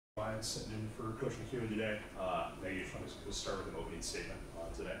Ryan sitting in for Coach McEwen today. Maggie, just want to start with an opening statement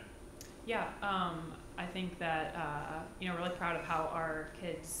today. Yeah, I think that, really proud of how our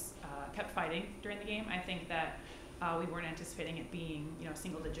kids kept fighting during the game. I think that we weren't anticipating it being, a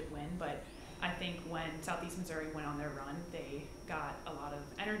single-digit win, but I think when Southeast Missouri went on their run, they got a lot of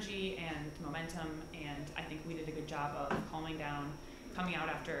energy and momentum, and I think we did a good job of calming down, coming out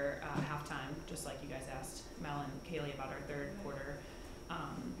after halftime, just like you guys asked Mel and Kaylee about our third quarter.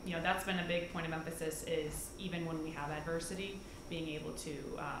 That's been a big point of emphasis, is even when we have adversity, being able to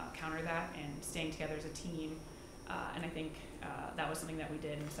counter that and staying together as a team. And I think that was something that we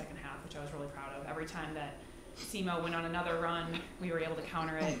did in the second half, which I was really proud of. Every time that SEMO went on another run, we were able to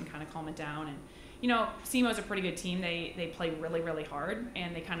counter it and kind of calm it down. And, SEMO's a pretty good team. They play really, really hard,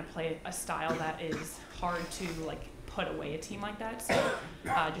 and they kind of play a style that is hard to, put away a team like that. So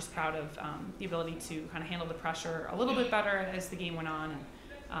just proud of the ability to kind of handle the pressure a little bit better as the game went on, and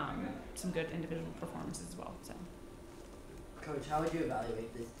some good individual performances as well. So, Coach, how would you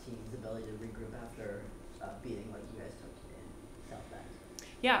evaluate this team's ability to regroup after beating like you guys took in South Bend?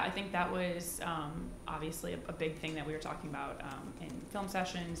 Yeah, I think that was obviously a big thing that we were talking about in film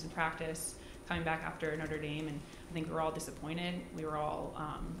sessions and practice, coming back after Notre Dame, and I think we were all disappointed. We were all,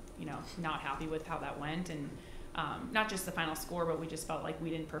 not happy with how that went, and not just the final score, but we just felt like we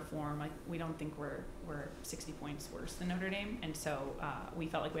didn't perform. Like, we don't think we're 60 points worse than Notre Dame, and so we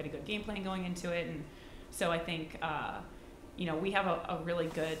felt like we had a good game plan going into it, and so I think we have a really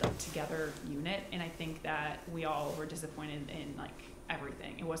good together unit, and I think that we all were disappointed in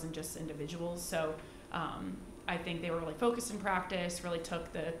everything. It wasn't just individuals, so I think they were really focused in practice, really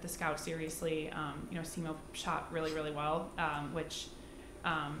took the scout seriously. SEMO shot really, really well, which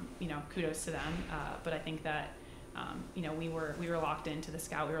kudos to them, but I think that we were locked into the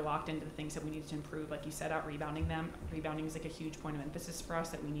scout. We were locked into the things that we needed to improve. Like you said, out rebounding them. Rebounding is a huge point of emphasis for us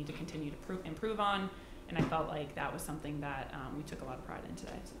that we need to continue to improve on. And I felt like that was something that we took a lot of pride in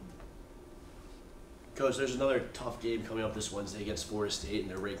today. So. Coach, there's another tough game coming up this Wednesday against Florida State, and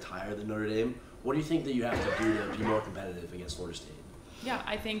they're ranked higher than Notre Dame. What do you think that you have to do to be more competitive against Florida State? Yeah,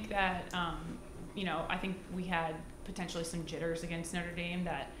 I think that, I think we had potentially some jitters against Notre Dame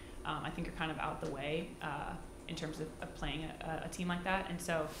that I think are kind of out the way in terms of playing a team like that. And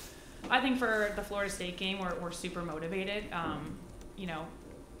so I think for the Florida State game, we're super motivated.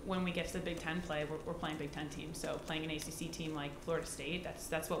 When we get to the Big Ten play, we're playing Big Ten teams. So playing an ACC team like Florida State,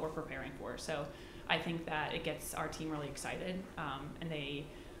 that's what we're preparing for. So I think that it gets our team really excited, and they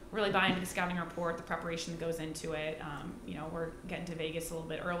really buy into the scouting report, the preparation that goes into it. We're getting to Vegas a little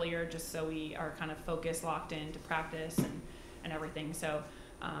bit earlier just so we are kind of focused, locked in to practice and everything. So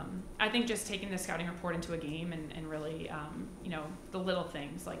I think just taking the scouting report into a game and really, the little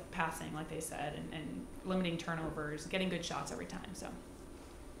things like passing, like they said, and limiting turnovers, getting good shots every time. So.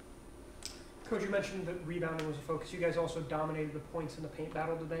 Coach, you mentioned that rebounding was a focus. You guys also dominated the points in the paint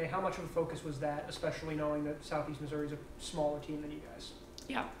battle today. How much of a focus was that, especially knowing that Southeast Missouri is a smaller team than you guys?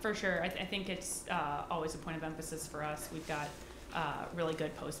 Yeah, for sure. I think it's always a point of emphasis for us. We've got really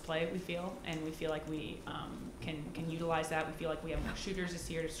good post play, we feel, and we feel like we can utilize that. We feel like we have more shooters this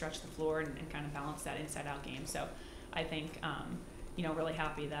year to stretch the floor and kind of balance that inside-out game. So I think, really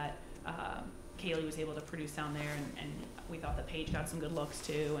happy that Kaylee was able to produce down there, and we thought that Paige got some good looks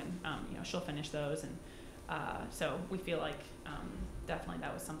too, and she'll finish those, and so we feel like definitely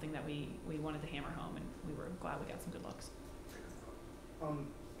that was something that we wanted to hammer home, and we were glad we got some good looks.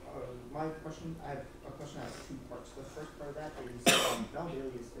 My question, I have a question that has two parts. The first part of that is Mel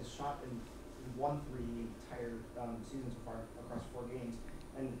Daly is shot in 1-3 the entire season so far across 4 games,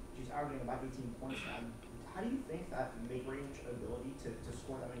 and she's averaging about 18 points now. How do you think that mid-range ability to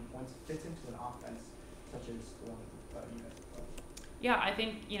score that many points fits into an offense such as the one you guys play? Yeah, I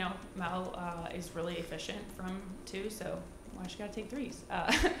think, Mel is really efficient from 2, so why she got to take 3s?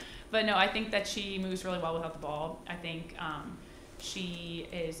 But no, I think that she moves really well without the ball. I think she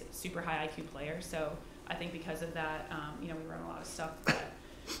is a super high IQ player, so I think because of that, we run a lot of stuff that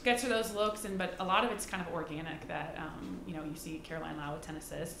gets her those looks, but a lot of it's kind of organic that, you see Caroline Lau with 10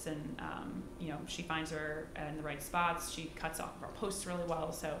 assists, and, she finds her in the right spots. She cuts off of our posts really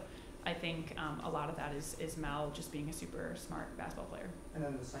well, so I think a lot of that is Mel just being a super smart basketball player. And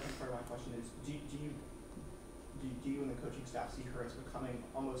then the second part of my question is, do you and the coaching staff see her as becoming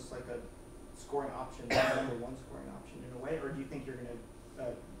almost like a scoring option, number 1 scoring option in a way, or do you think you're going to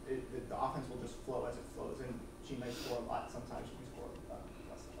the offense will just flow as it flows, and she might score a lot sometimes, she may score less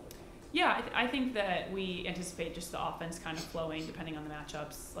other times? Yeah, I think that we anticipate just the offense kind of flowing depending on the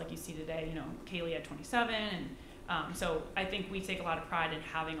matchups. Like you see today, Kaylee had 27, and So I think we take a lot of pride in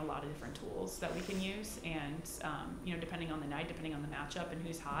having a lot of different tools that we can use, and depending on the night, depending on the matchup and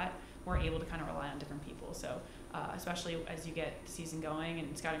who's hot, we're able to kind of rely on different people. So especially as you get the season going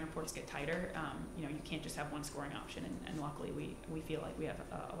and scouting reports get tighter, you can't just have one scoring option, and luckily we feel like we have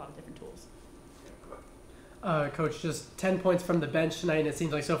a lot of different tools. Coach, just 10 points from the bench tonight, and it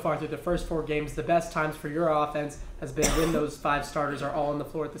seems like so far through the first 4 games, the best times for your offense has been when those 5 starters are all on the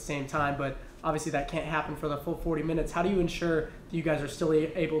floor at the same time, but obviously that can't happen for the full 40 minutes. How do you ensure that you guys are still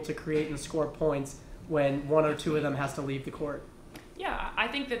able to create and score points when 1 or 2 of them has to leave the court? Yeah, I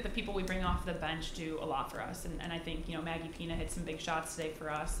think that the people we bring off the bench do a lot for us, and I think Maggie Pina hit some big shots today for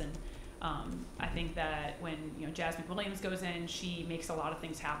us, and I think that when Jasmine Williams goes in, she makes a lot of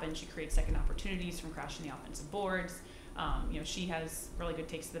things happen. She creates second opportunities from crashing the offensive boards. She has really good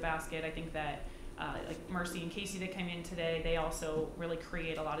takes to the basket. I think that like Mercy and Casey that came in today, they also really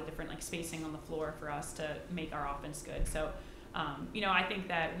create a lot of different spacing on the floor for us to make our offense good. So I think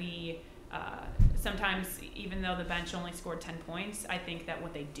that we sometimes, even though the bench only scored 10 points, I think that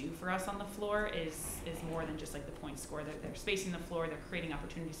what they do for us on the floor is more than just the points score. They're spacing the floor, they're creating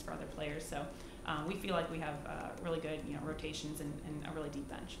opportunities for other players. So we feel like we have really good rotations and a really deep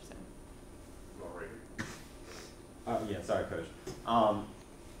bench. So. Sorry, Coach.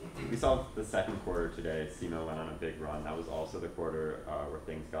 We saw the second quarter today. SEMO went on a big run. That was also the quarter where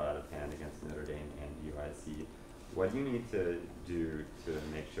things got out of hand against Notre Dame and UIC. What do you need to do to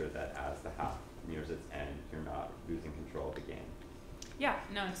make sure that as the half nears its end, you're not losing control of the game? Yeah,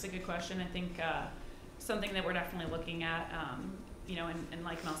 no, it's a good question. I think something that we're definitely looking at, and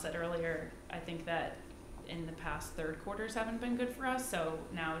like Mel said earlier, I think that in the past third quarters haven't been good for us. So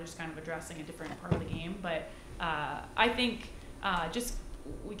now we're just kind of addressing a different part of the game. But I think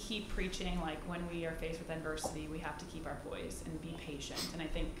we keep preaching when we are faced with adversity, we have to keep our poise and be patient. And I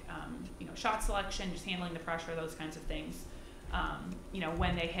think shot selection, just handling the pressure, those kinds of things.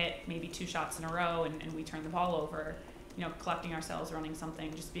 When they hit maybe 2 shots in a row and we turn the ball over, collecting ourselves, running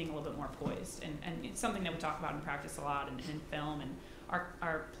something, just being a little bit more poised. And it's something that we talk about in practice a lot and in film. And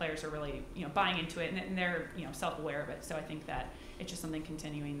our players are really buying into it, and they're self-aware of it. So I think that it's just something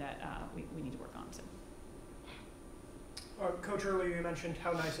continuing that we need to work on. So. Coach, earlier you mentioned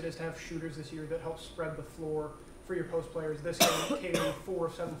how nice it is to have shooters this year that help spread the floor for your post players. This game, Kaylee, 4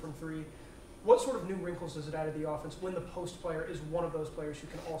 of 7 from 3. What sort of new wrinkles does it add to the offense when the post player is one of those players who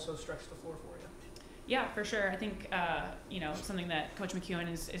can also stretch the floor for you? Yeah, for sure. I think something that Coach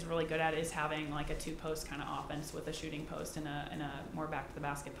McEwen is really good at is having a 2-post kind of offense with a shooting post and a more back to the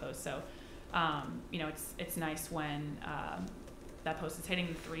basket post. So it's nice when that post is hitting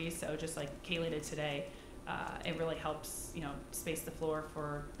the 3. So just like Kaylee did today. It really helps, space the floor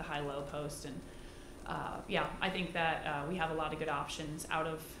for the high-low post. And, I think that we have a lot of good options out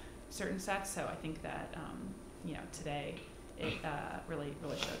of certain sets. So I think that, today it really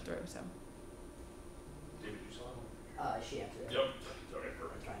showed through. So. David, you saw him? She answered it. Yep. Okay,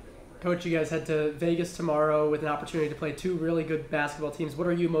 perfect. Coach, you guys head to Vegas tomorrow with an opportunity to play 2 really good basketball teams. What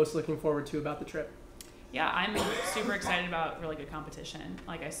are you most looking forward to about the trip? Yeah, I'm super excited about really good competition.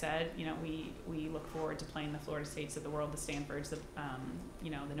 Like I said, we look forward to playing the Florida States of the world, the Stanfords, the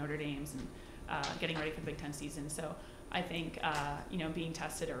Notre Dames, and getting ready for the Big Ten season. So I think, being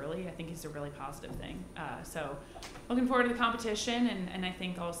tested early, I think is a really positive thing. So looking forward to the competition, and I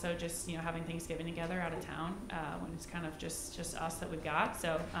think also just, having Thanksgiving together out of town when it's kind of just us that we've got.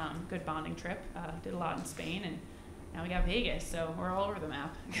 So good bonding trip. Did a lot in Spain, and now we got Vegas, so we're all over the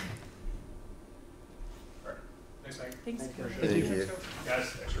map. Thanks, Maggie. Thanks. Thank you. Thank you. Thank you.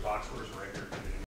 Guys, extra box scores right here.